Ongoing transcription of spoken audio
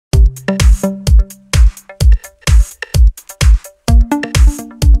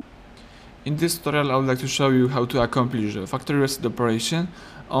In this tutorial I would like to show you how to accomplish the factory reset operation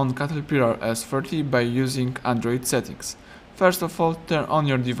on CATERPILLAR S30 by using Android settings. First of all, turn on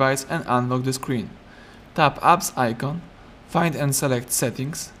your device and unlock the screen. Tap Apps icon, find and select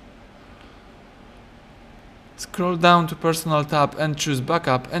Settings. Scroll down to Personal tab and choose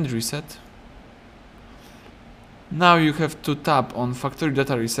Backup and Reset. Now you have to tap on Factory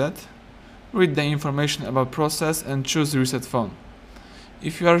Data Reset, read the information about process and choose Reset Phone.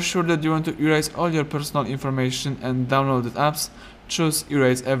 If you are sure that you want to erase all your personal information and downloaded apps, choose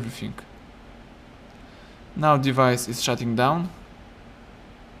Erase Everything. Now device is shutting down.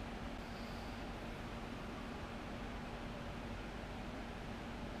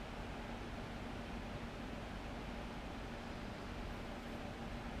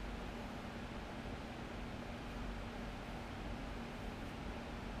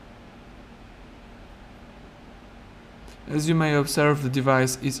 As you may observe, the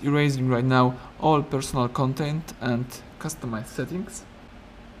device is erasing right now all personal content and customized settings.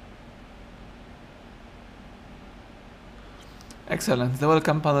 Excellent, the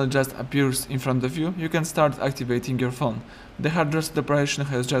welcome panel just appears in front of you. You can start activating your phone. The hard reset operation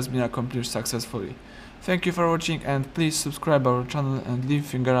has just been accomplished successfully. Thank you for watching and please subscribe our channel and leave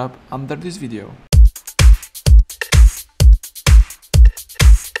finger up under this video.